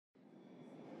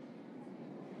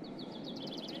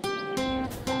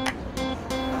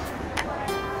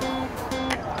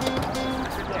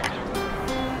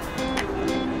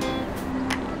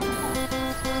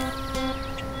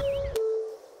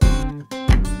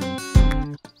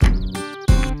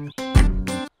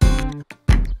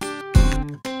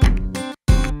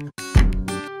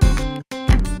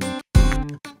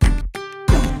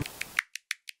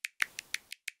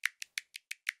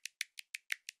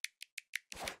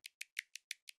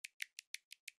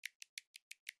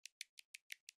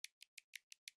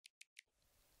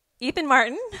Ethan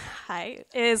Martin, hi,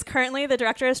 is currently the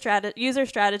Director of User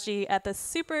Strategy at the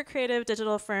super creative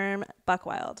digital firm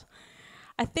Buckwild.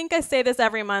 I think I say this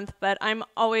every month, but I'm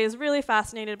always really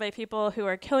fascinated by people who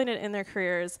are killing it in their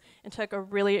careers and took a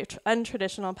really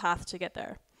untraditional path to get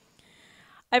there.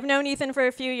 I've known Ethan for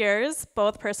a few years,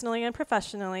 both personally and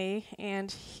professionally,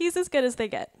 and he's as good as they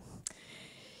get.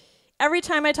 Every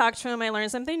time I talk to him, I learn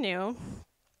something new,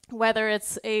 whether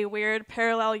it's a weird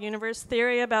parallel universe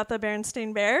theory about the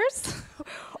Berenstain Bears,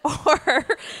 or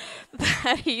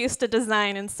that he used to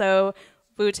design and sew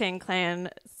Wu-Tang Clan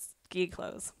ski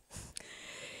clothes.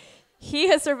 He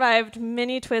has survived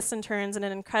many twists and turns in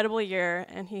an incredible year,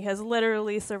 and he has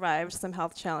literally survived some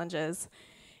health challenges.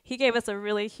 He gave us a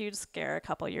really huge scare a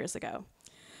couple years ago.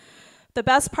 The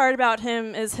best part about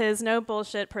him is his no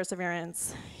bullshit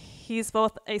perseverance. He's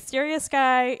both a serious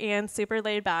guy and super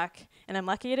laid back, and I'm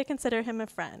lucky to consider him a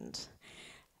friend.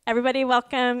 Everybody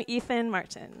welcome Ethan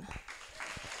Martin.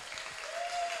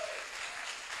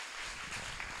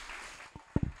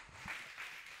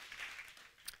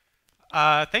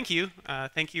 Thank you.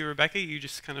 Thank you, Rebecca. You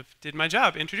just kind of did my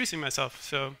job introducing myself.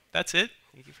 So that's it.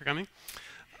 Thank you for coming.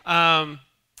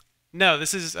 No,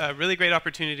 this is a really great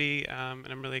opportunity, and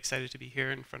I'm really excited to be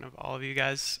here in front of all of you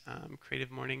guys.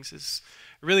 Creative Mornings is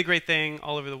a really great thing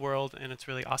all over the world, and it's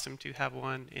really awesome to have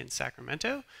one in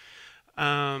Sacramento.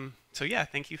 So yeah,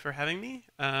 thank you for having me.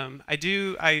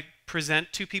 I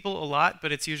present to people a lot,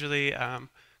 but it's usually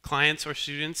clients or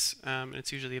students, and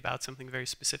it's usually about something very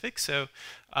specific. So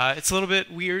it's a little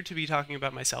bit weird to be talking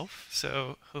about myself,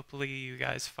 so hopefully you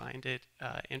guys find it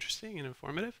interesting and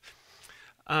informative.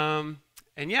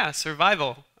 And yeah,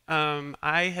 survival.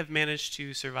 I have managed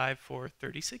to survive for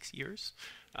 36 years,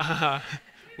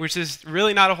 which is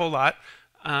really not a whole lot.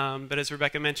 But as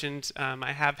Rebecca mentioned,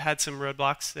 I have had some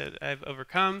roadblocks that I've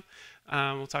overcome.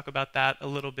 We'll talk about that a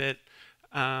little bit.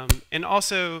 And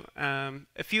also,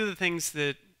 a few of the things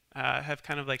that have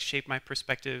kind of like shaped my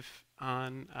perspective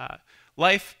on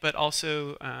life, but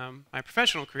also my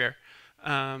professional career.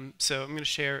 So I'm going to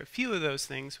share a few of those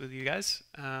things with you guys.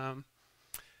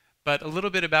 But a little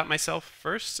bit about myself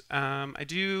first. I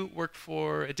do work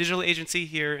for a digital agency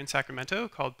here in Sacramento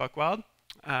called Buckwild.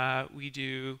 We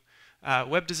do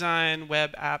web design,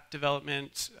 web app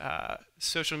development,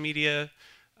 social media,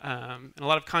 and a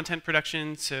lot of content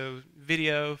production, so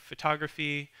video,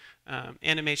 photography,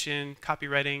 animation,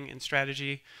 copywriting, and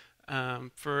strategy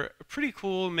for a pretty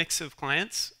cool mix of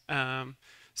clients.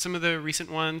 Some of the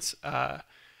recent ones,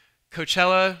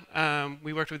 Coachella,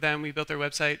 we worked with them. We built their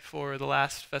website for the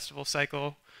last festival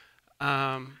cycle.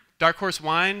 Dark Horse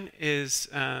Wine is,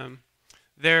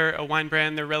 they're a wine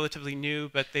brand. They're relatively new,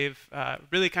 but they've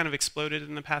really kind of exploded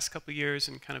in the past couple years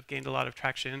and kind of gained a lot of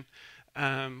traction.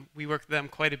 We worked with them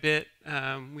quite a bit.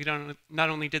 We not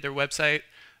only did their website,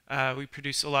 we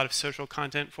produced a lot of social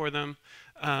content for them,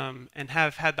 and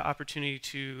have had the opportunity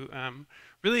to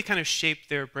really kind of shape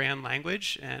their brand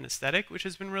language and aesthetic, which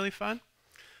has been really fun.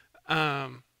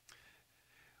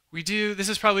 This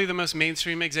is probably the most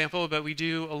mainstream example, but we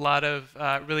do a lot of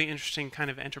really interesting kind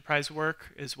of enterprise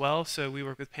work as well. So we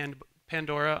work with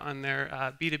Pandora on their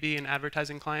B2B and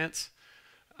advertising clients.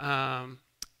 And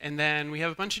then we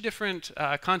have a bunch of different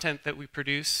content that we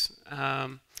produce.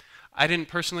 I didn't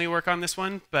personally work on this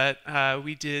one, but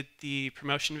we did the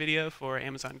promotion video for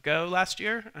Amazon Go last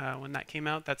year when that came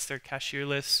out. That's their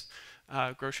cashierless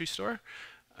grocery store.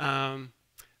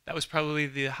 That was probably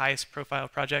the highest profile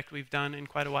project we've done in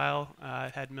quite a while.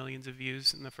 It had millions of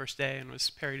views in the first day and was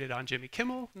parodied on Jimmy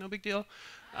Kimmel, no big deal.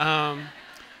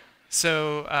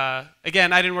 So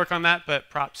again, I didn't work on that, but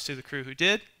props to the crew who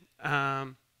did.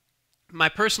 My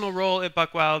personal role at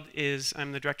Buckwild is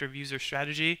I'm the Director of User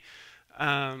Strategy.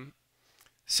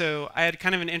 So I had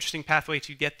kind of an interesting pathway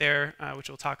to get there, which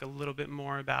we'll talk a little bit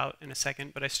more about in a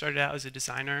second, but I started out as a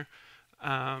designer,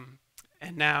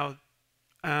 and now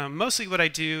mostly what I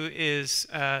do is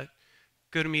go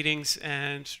to meetings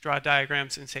and draw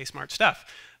diagrams and say smart stuff.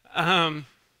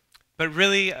 But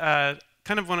really,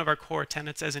 kind of one of our core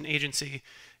tenets as an agency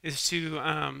is to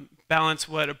balance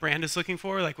what a brand is looking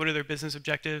for, like what are their business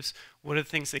objectives, what are the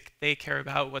things that they care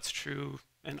about, what's true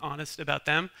and honest about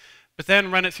them, but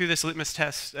then run it through this litmus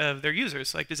test of their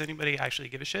users. Like, does anybody actually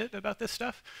give a shit about this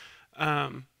stuff?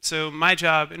 So my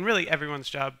job, and really everyone's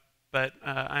job, but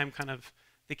I'm kind of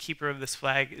the keeper of this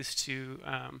flag, is to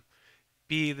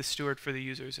be the steward for the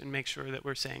users and make sure that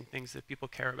we're saying things that people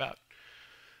care about.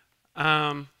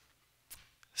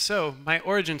 So my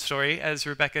origin story, as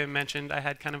Rebecca mentioned, I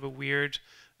had kind of a weird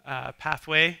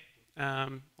pathway, a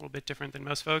little bit different than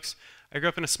most folks. I grew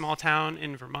up in a small town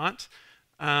in Vermont.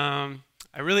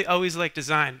 I really always liked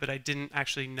design, but I didn't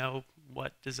actually know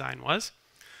what design was.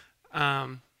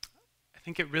 I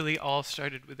think it really all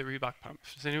started with the Reebok pump.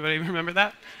 Does anybody remember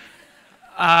that?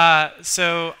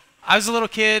 So I was a little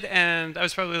kid, and I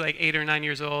was probably like 8 or 9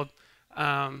 years old.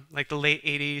 Like the late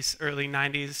 80s, early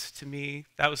 90s, to me,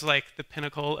 that was like the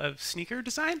pinnacle of sneaker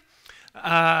design.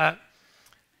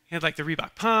 You had like the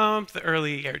Reebok pump, the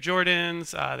early Air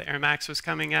Jordans, the Air Max was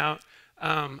coming out.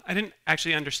 I didn't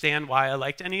actually understand why I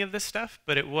liked any of this stuff,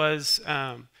 but it was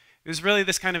really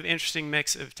this kind of interesting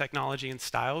mix of technology and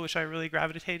style, which I really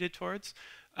gravitated towards.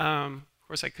 Of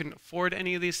course, I couldn't afford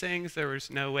any of these things. There was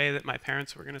no way that my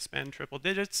parents were going to spend triple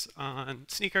digits on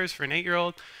sneakers for an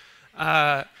 8-year-old.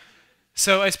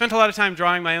 So I spent a lot of time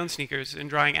drawing my own sneakers and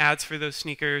drawing ads for those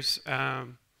sneakers.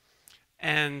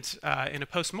 And in a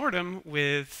post-mortem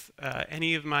with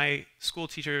any of my school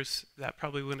teachers, that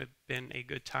probably wouldn't have been a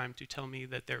good time to tell me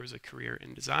that there was a career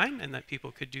in design and that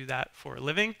people could do that for a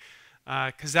living,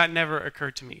 because that never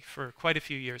occurred to me for quite a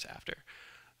few years after.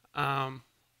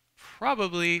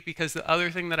 Probably because the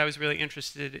other thing that I was really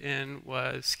interested in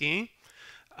was skiing.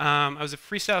 I was a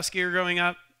freestyle skier growing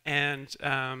up, and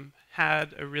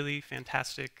had a really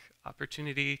fantastic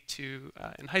opportunity to,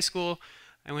 in high school,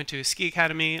 I went to a ski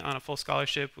academy on a full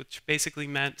scholarship, which basically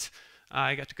meant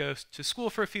I got to go to school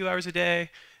for a few hours a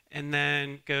day and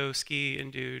then go ski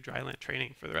and do dryland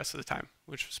training for the rest of the time,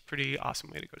 which was a pretty awesome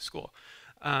way to go to school.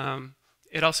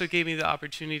 It also gave me the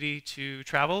opportunity to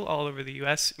travel all over the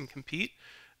US and compete,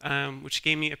 which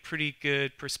gave me a pretty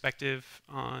good perspective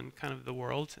on kind of the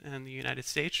world and the United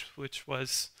States, which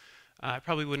was, I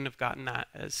probably wouldn't have gotten that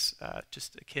as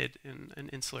just a kid in an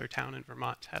insular town in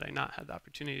Vermont had I not had the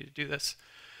opportunity to do this.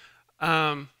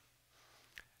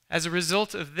 As a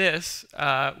result of this,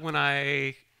 when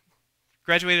I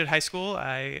graduated high school,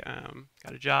 I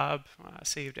got a job,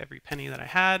 saved every penny that I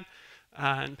had,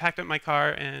 and packed up my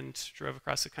car and drove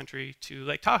across the country to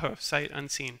Lake Tahoe, sight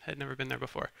unseen. Had never been there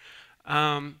before.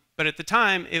 But at the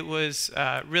time, it was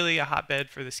really a hotbed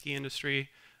for the ski industry,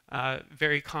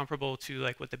 very comparable to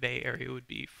like what the Bay Area would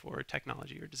be for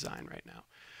technology or design right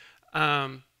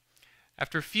now.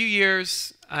 After a few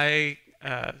years, I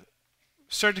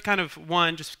started to kind of,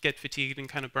 one, just get fatigued and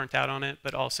kind of burnt out on it,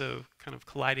 but also kind of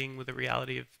colliding with the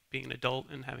reality of being an adult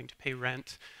and having to pay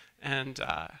rent and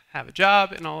have a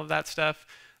job and all of that stuff.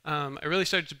 I really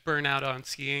started to burn out on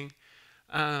skiing.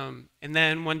 And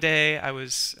then one day I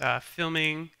was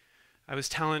filming. I was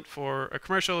talent for a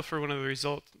commercial for one of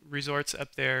the resorts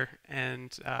up there,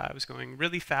 and I was going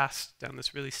really fast down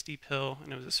this really steep hill,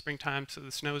 and it was a springtime, so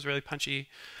the snow was really punchy.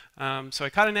 So I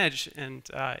caught an edge and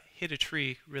hit a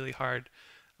tree really hard.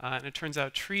 And it turns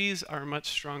out trees are much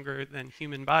stronger than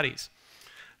human bodies.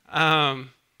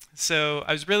 So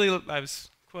I was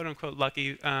quote unquote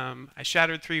lucky. I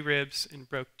shattered 3 ribs and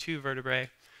broke 2 vertebrae,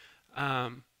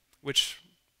 which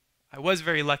I was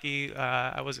very lucky.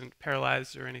 I wasn't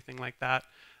paralyzed or anything like that.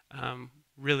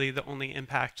 Really, the only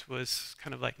impact was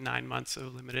kind of like 9 months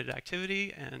of limited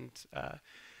activity and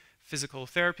physical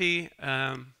therapy.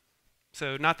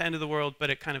 So not the end of the world, but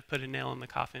it kind of put a nail in the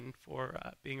coffin for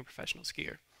being a professional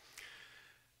skier.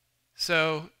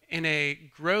 So in a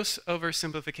gross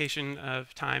oversimplification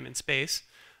of time and space,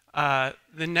 the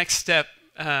next step,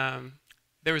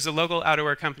 there was a local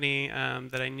outerwear company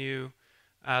that I knew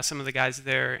some of the guys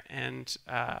there, and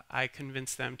I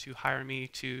convinced them to hire me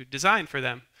to design for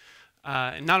them.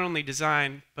 And not only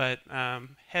design, but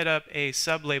head up a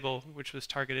sub-label which was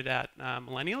targeted at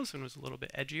millennials and was a little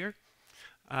bit edgier.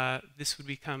 This would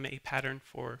become a pattern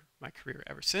for my career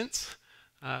ever since,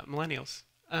 millennials.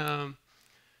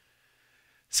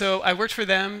 So I worked for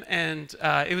them, and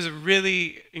it was a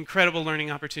really incredible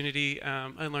learning opportunity.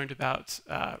 I learned about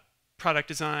product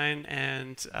design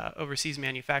and overseas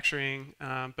manufacturing,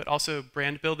 but also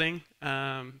brand building.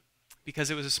 Because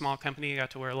it was a small company, I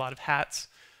got to wear a lot of hats.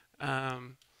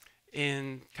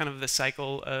 In kind of the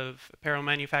cycle of apparel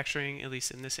manufacturing, at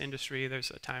least in this industry,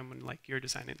 there's a time when like you're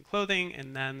designing the clothing,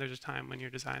 and then there's a time when you're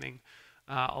designing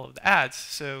all of the ads.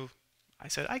 So I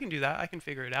said, I can do that. I can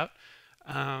figure it out.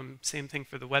 Same thing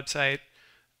for the website.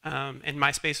 And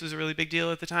MySpace was a really big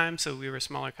deal at the time, so we were a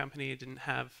smaller company, didn't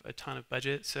have a ton of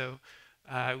budget, so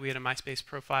we had a MySpace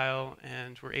profile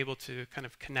and were able to kind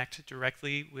of connect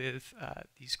directly with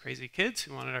these crazy kids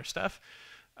who wanted our stuff.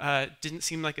 Didn't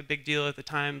seem like a big deal at the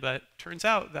time, but turns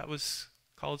out that was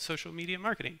called social media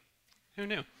marketing. Who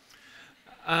knew?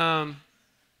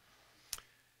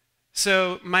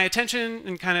 So my attention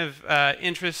and kind of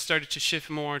interest started to shift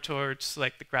more towards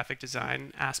like the graphic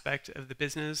design aspect of the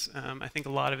business. I think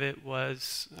a lot of it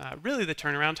was really the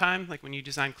turnaround time. Like when you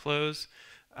design clothes,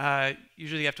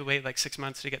 usually you have to wait like 6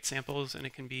 months to get samples, and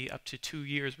it can be up to 2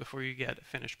 years before you get a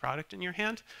finished product in your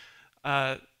hand.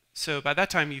 So by that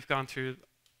time, you've gone through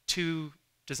 2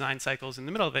 design cycles in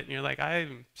the middle of it, and you're like,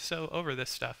 I'm so over this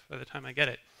stuff by the time I get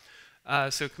it.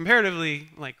 So comparatively,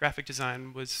 like graphic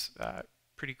design was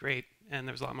pretty great, and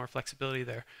there was a lot more flexibility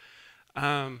there.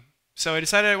 So I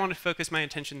decided I wanted to focus my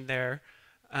attention there,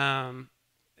 and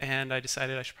I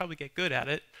decided I should probably get good at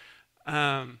it.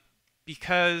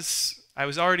 Because I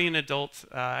was already an adult,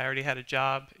 I already had a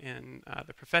job in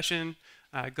the profession.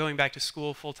 Going back to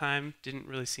school full-time didn't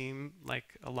really seem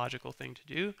like a logical thing to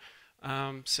do.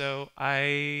 So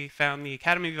I found the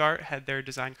Academy of Art had their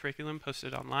design curriculum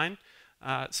posted online.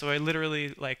 So I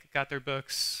literally got their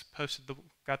books,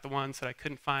 got the ones that I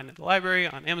couldn't find at the library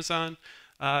on Amazon,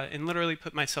 and literally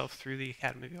put myself through the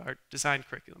Academy of Art design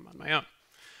curriculum on my own.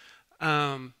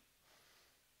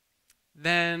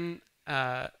 Then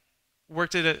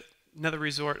worked at another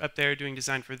resort up there doing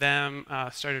design for them,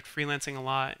 started freelancing a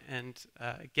lot, and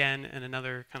again, in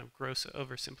another kind of gross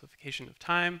oversimplification of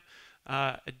time,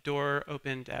 a door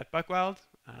opened at Buckwild,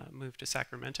 moved to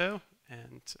Sacramento,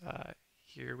 and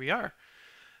here we are.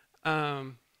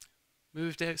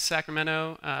 Moved to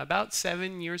Sacramento about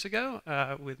 7 years ago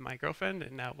with my girlfriend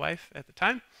and now wife at the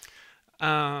time.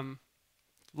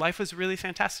 Life was really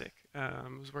fantastic. I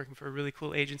was working for a really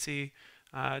cool agency,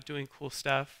 doing cool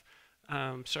stuff.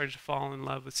 Started to fall in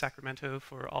love with Sacramento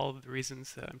for all of the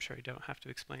reasons that I'm sure I don't have to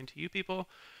explain to you people.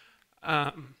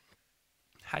 Had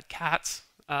cats.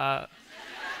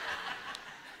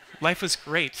 Life was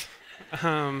great.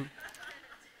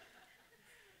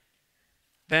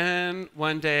 Then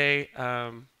one day,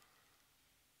 I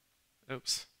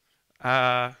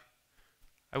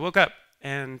woke up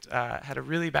and had a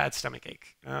really bad stomach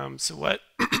ache. So what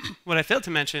I failed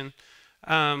to mention,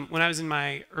 when I was in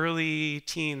my early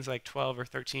teens, like 12 or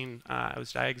 13, I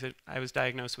was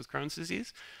diagnosed with Crohn's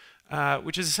disease,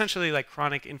 which is essentially like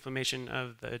chronic inflammation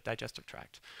of the digestive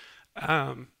tract.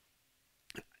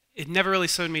 It never really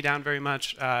slowed me down very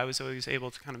much. I was always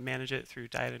able to kind of manage it through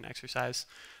diet and exercise.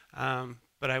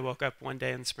 But I woke up one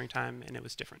day in the springtime and it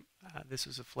was different. This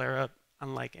was a flare-up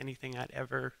unlike anything I'd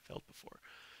ever felt before.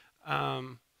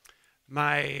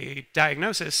 My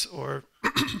diagnosis, or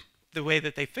the way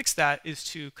that they fix that, is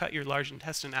to cut your large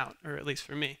intestine out, or at least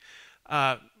for me,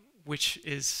 which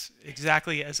is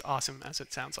exactly as awesome as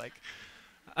it sounds like.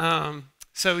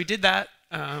 So we did that,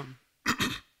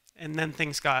 and then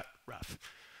things got rough.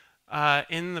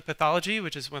 In the pathology,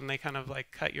 which is when they kind of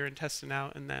like cut your intestine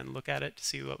out and then look at it to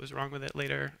see what was wrong with it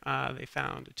later, they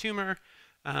found a tumor.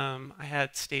 I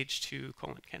had stage 2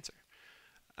 colon cancer.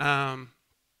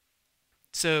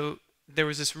 So there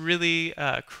was this really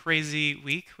crazy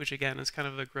week, which again is kind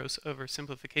of a gross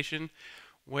oversimplification,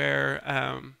 where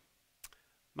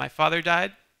my father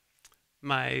died,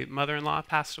 my mother-in-law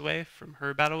passed away from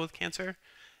her battle with cancer,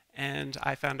 and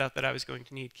I found out that I was going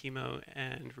to need chemo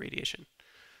and radiation.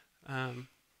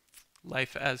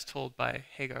 Life as told by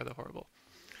Hagar the Horrible.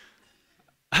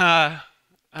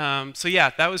 So yeah,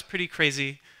 that was pretty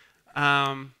crazy,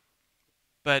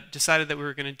 but decided that we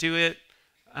were going to do it.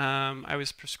 I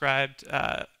was prescribed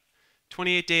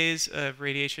 28 days of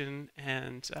radiation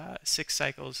and 6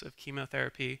 cycles of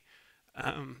chemotherapy.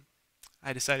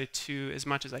 I decided to, as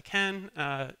much as I can,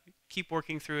 keep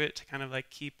working through it to kind of like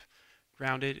keep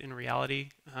grounded in reality.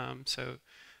 So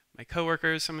my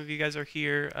coworkers, some of you guys are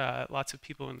here, lots of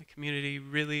people in the community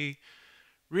really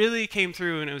came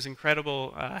through, and it was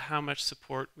incredible how much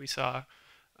support we saw.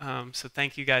 So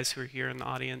thank you guys who are here in the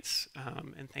audience,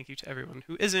 and thank you to everyone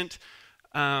who isn't.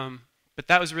 But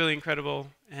that was really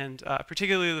incredible, and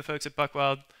particularly the folks at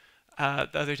Buckwild. The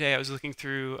other day I was looking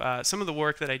through some of the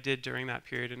work that I did during that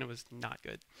period, and it was not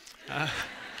good.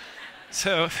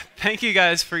 So thank you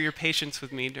guys for your patience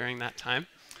with me during that time.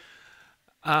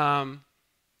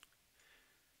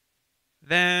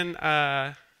 Then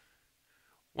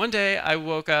one day I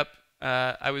woke up,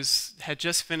 had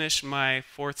just finished my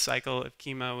 4th cycle of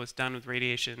chemo, was done with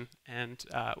radiation, and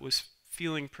was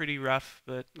feeling pretty rough,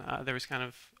 but there was kind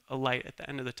of a light at the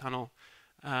end of the tunnel.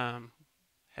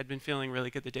 Had been feeling really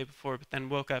good the day before, but then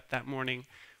woke up that morning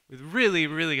with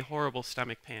really horrible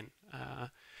stomach pain.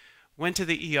 Went to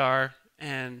the ER,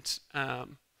 and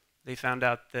they found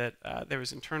out that there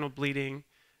was internal bleeding,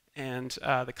 and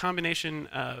the combination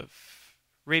of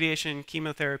radiation,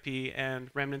 chemotherapy,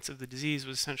 and remnants of the disease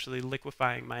was essentially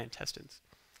liquefying my intestines.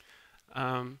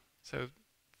 So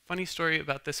funny story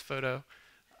about this photo.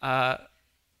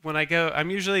 When I go, I'm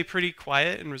usually pretty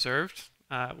quiet and reserved.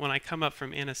 When I come up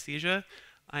from anesthesia,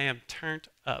 I am turned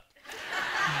up.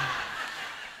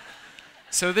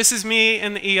 So this is me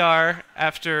in the ER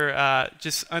after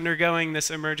just undergoing this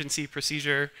emergency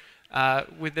procedure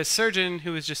with this surgeon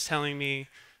who was just telling me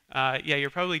yeah, you're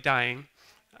probably dying,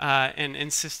 and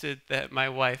insisted that my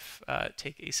wife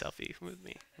take a selfie with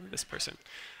me, with this person.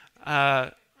 Uh,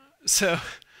 so,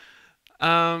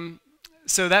 um,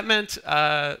 so that meant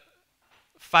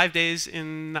 5 days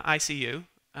in the ICU,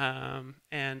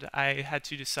 and I had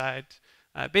to decide,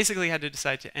 basically had to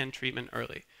decide to end treatment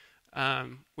early,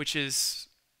 which is,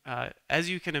 as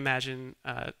you can imagine,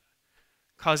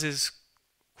 causes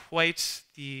quite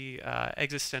the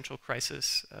existential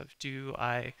crisis of, do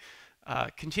I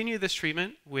continue this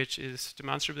treatment, which is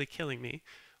demonstrably killing me,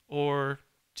 or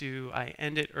do I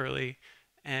end it early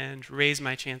and raise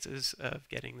my chances of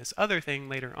getting this other thing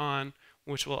later on,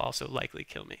 which will also likely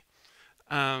kill me?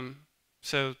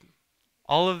 So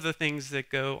all of the things that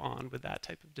go on with that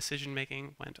type of decision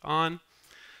making went on.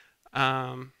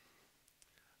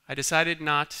 I decided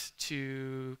not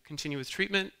to continue with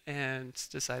treatment and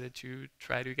decided to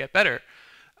try to get better.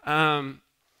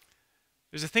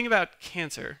 There's a thing about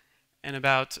cancer and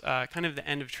about kind of the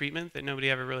end of treatment that nobody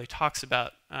ever really talks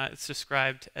about. It's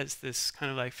described as this kind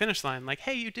of like finish line, like,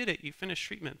 hey, you did it, you finished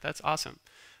treatment, that's awesome.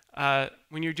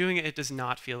 When you're doing it, it does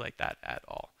not feel like that at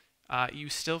all. You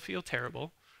still feel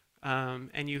terrible,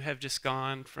 and you have just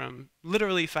gone from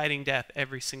literally fighting death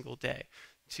every single day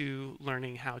to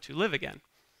learning how to live again.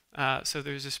 So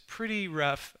there's this pretty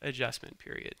rough adjustment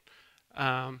period.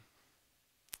 Long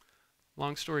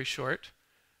story short,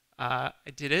 I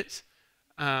did it.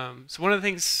 So one of the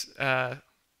things, I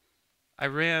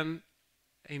ran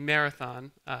a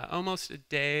marathon almost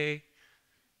a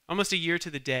year to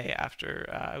the day after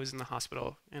I was in the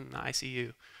hospital in the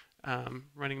ICU.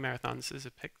 Running marathons is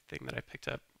a thing that I picked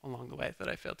up along the way that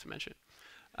I failed to mention.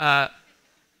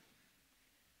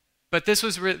 But this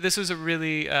was a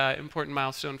really important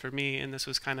milestone for me, and this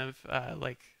was kind of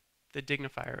like the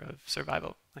dignifier of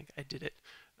survival. Like, I did it.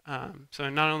 So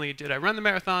not only did I run the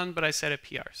marathon, but I set a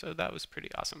PR. So that was pretty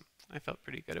awesome. I felt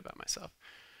pretty good about myself.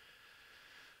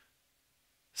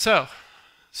 So,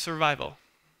 survival.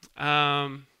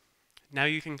 Now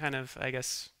you can kind of, I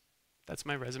guess, that's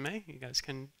my resume. You guys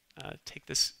can take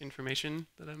this information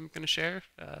that I'm going to share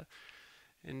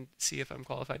and see if I'm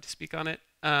qualified to speak on it.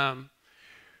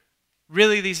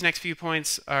 Really, these next few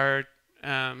points are,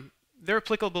 they're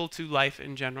applicable to life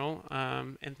in general,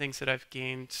 and things that I've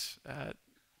gained.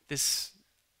 This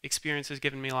experience has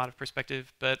given me a lot of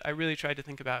perspective, but I really tried to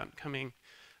think about coming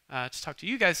to talk to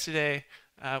you guys today.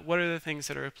 What are the things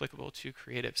that are applicable to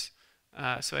creatives?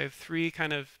 So I have 3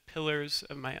 kind of pillars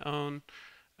of my own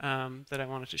that I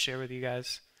wanted to share with you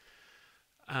guys.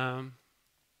 The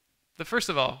first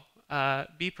of all,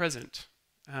 be present.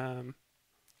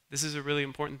 This is a really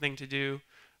important thing to do.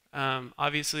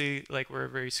 Obviously, like, we're a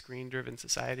very screen-driven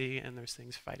society, and there's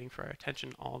things fighting for our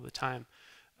attention all the time.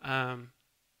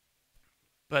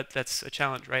 But that's a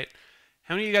challenge, right?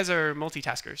 How many of you guys are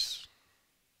multitaskers?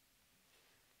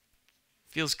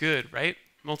 Feels good, right?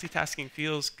 Multitasking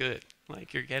feels good.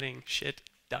 Like, you're getting shit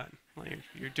done. Like,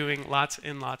 you're doing lots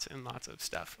and lots and lots of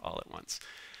stuff all at once.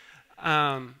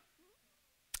 I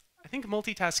think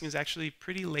multitasking is actually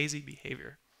pretty lazy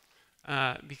behavior,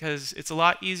 because it's a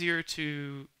lot easier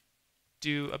to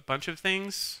do a bunch of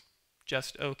things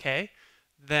just okay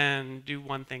than do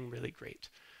one thing really great.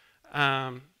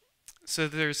 So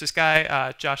there's this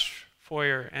guy, Josh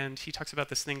Foyer, and he talks about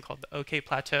this thing called the OK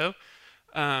plateau,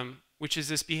 which is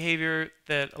this behavior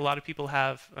that a lot of people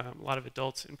have, a lot of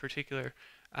adults in particular.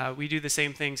 We do the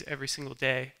same things every single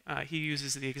day. He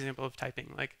uses the example of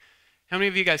typing. Like, how many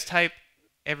of you guys type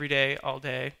every day, all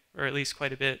day, or at least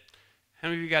quite a bit? How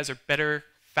many of you guys are better,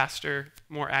 faster,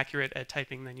 more accurate at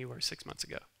typing than you were 6 months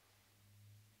ago?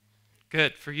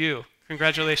 Good, for you.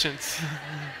 Congratulations.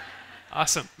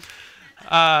 Awesome.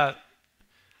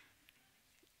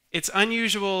 It's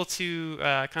unusual to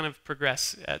kind of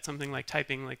progress at something like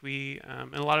typing. Like, we,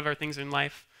 in a lot of our things in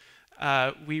life,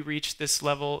 we reach this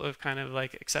level of kind of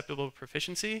like acceptable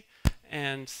proficiency,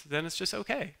 and then it's just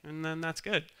okay, and then that's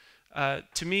good.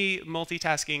 To me,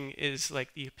 multitasking is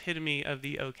like the epitome of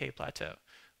the okay plateau.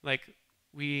 Like,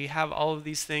 we have all of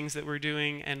these things that we're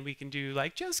doing, and we can do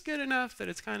like just good enough that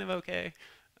it's kind of okay,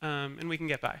 and we can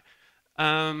get by.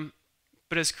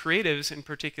 But as creatives, and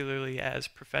particularly as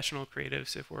professional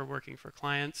creatives, if we're working for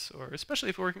clients, or especially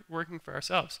if we're working for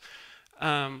ourselves,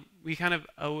 we kind of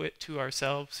owe it to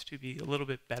ourselves to be a little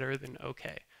bit better than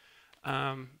okay.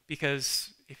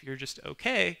 Because if you're just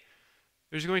okay,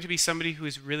 there's going to be somebody who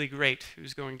is really great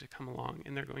who's going to come along,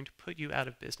 and they're going to put you out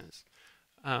of business.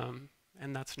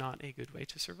 And that's not a good way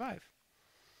to survive.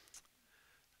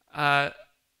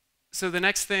 So the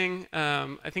next thing,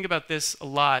 I think about this a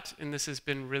lot, and this has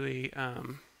been really,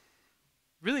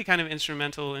 really kind of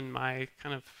instrumental in my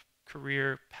kind of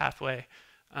career pathway.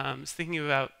 is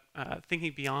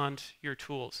thinking beyond your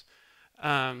tools.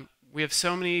 We have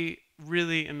so many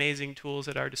really amazing tools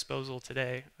at our disposal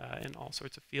today in all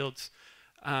sorts of fields.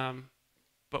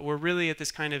 But we're really at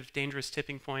this kind of dangerous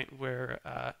tipping point where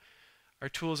our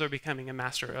tools are becoming a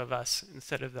master of us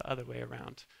instead of the other way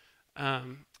around.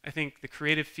 I think the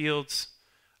creative fields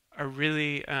are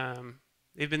really,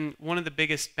 they've been one of the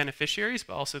biggest beneficiaries,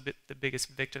 but also the biggest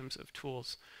victims of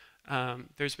tools.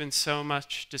 There's been so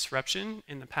much disruption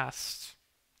in the past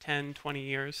 10, 20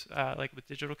 years, like with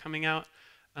digital coming out,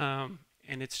 and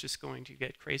it's just going to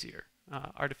get crazier.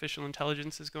 Artificial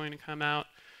intelligence is going to come out.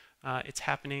 It's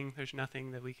happening. There's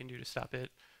nothing that we can do to stop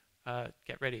it.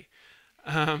 Get ready.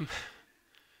 And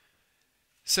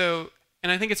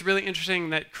I think it's really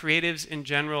interesting that creatives in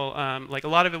general, like a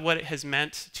lot of what it has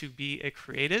meant to be a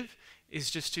creative is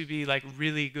just to be like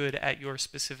really good at your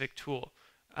specific tool.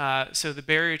 So the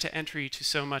barrier to entry to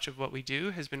so much of what we do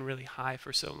has been really high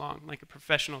for so long. Like a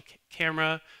professional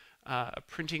camera, a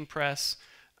printing press,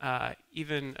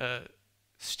 even a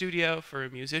studio for a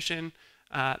musician.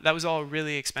 That was all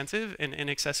really expensive and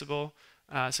inaccessible.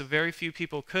 So very few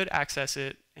people could access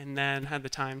it and then had the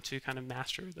time to kind of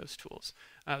master those tools.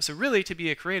 So really, to be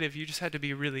a creative, you just had to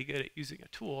be really good at using a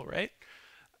tool, right?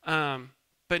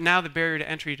 But now the barrier to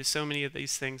entry to so many of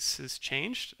these things has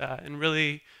changed, and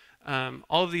really,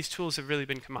 all of these tools have really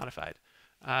been commodified.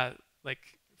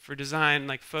 Like for design,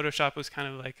 like Photoshop was kind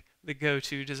of like the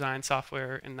go-to design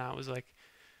software, and that was like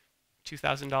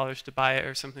 $2,000 to buy it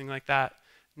or something like that.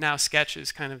 Now Sketch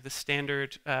is kind of the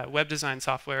standard web design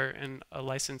software, and a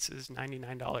license is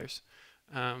 $99.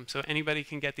 So anybody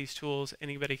can get these tools,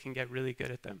 anybody can get really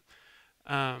good at them.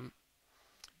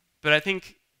 But I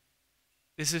think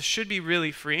should be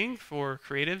really freeing for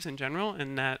creatives in general,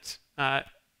 in that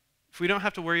if we don't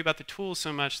have to worry about the tools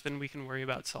so much, then we can worry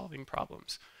about solving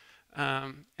problems.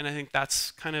 And I think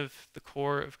that's kind of the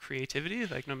core of creativity,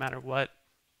 like no matter what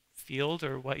field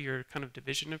or what your kind of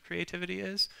division of creativity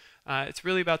is, it's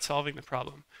really about solving the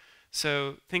problem.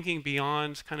 So thinking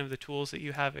beyond kind of the tools that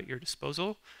you have at your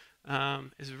disposal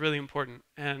is really important.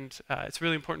 And it's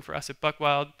really important for us at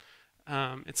Buckwild.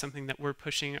 It's something that we're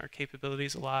pushing our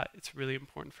capabilities a lot. It's really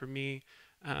important for me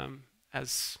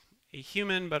as a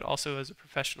human, but also as a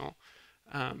professional,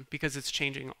 because it's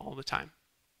changing all the time.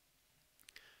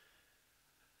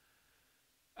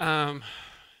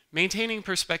 Maintaining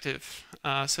perspective.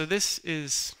 So this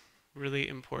is really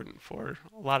important for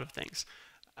a lot of things.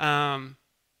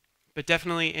 But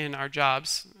definitely in our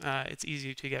jobs, it's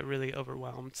easy to get really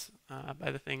overwhelmed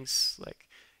by the things like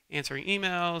answering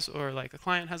emails, or like a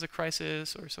client has a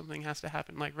crisis, or something has to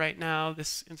happen like right now.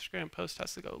 This Instagram post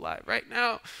has to go live right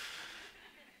now.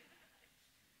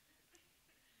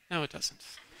 No, it doesn't.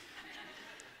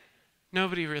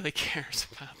 Nobody really cares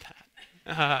about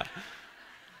that.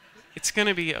 It's going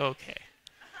to be okay.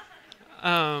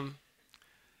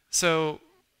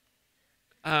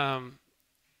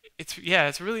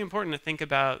 It's really important to think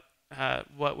about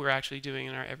what we're actually doing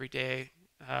in our everyday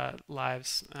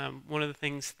lives. One of the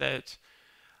things that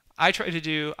I try to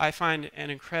do, I find an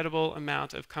incredible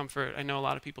amount of comfort. I know a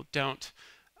lot of people don't,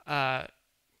 but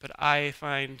I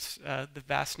find the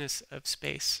vastness of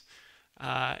space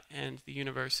and the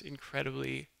universe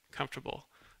incredibly comfortable.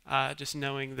 Just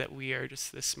knowing that we are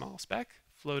just this small speck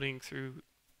floating through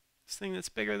this thing that's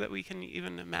bigger than we can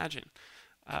even imagine.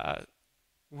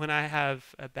 When I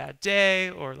have a bad day,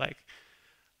 or like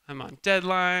I'm on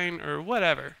deadline or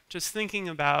whatever, just thinking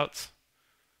about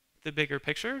the bigger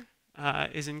picture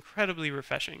is incredibly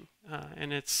refreshing.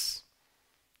 And it's,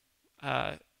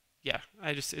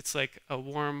 it's like a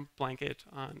warm blanket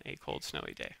on a cold,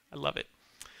 snowy day. I love it.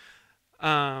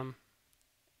 And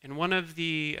one of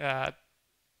the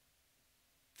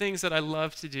things that I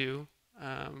love to do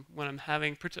when I'm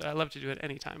having, I love to do it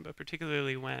anytime, but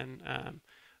particularly when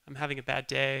I'm having a bad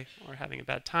day or having a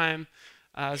bad time,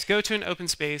 is go to an open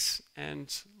space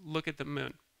and look at the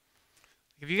moon.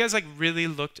 If you guys like really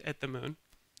looked at the moon,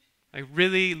 like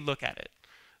really look at it,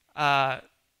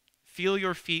 feel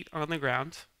your feet on the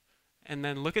ground, and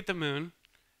then look at the moon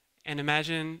and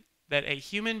imagine that a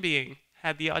human being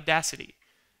had the audacity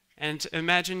and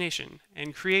imagination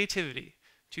and creativity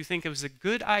to think it was a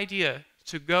good idea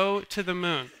to go to the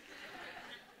moon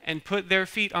and put their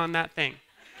feet on that thing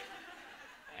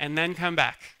and then come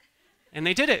back. And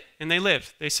they did it, and they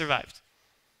lived, they survived.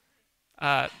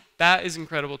 That is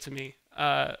incredible to me.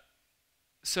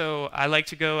 So I like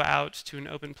to go out to an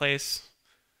open place,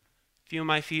 feel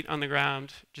my feet on the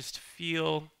ground, just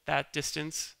feel that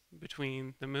distance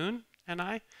between the moon and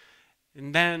I,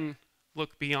 and then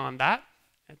look beyond that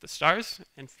at the stars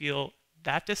and feel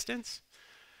that distance.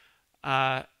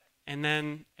 and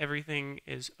then everything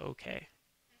is okay.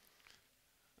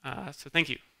 So thank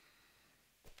you.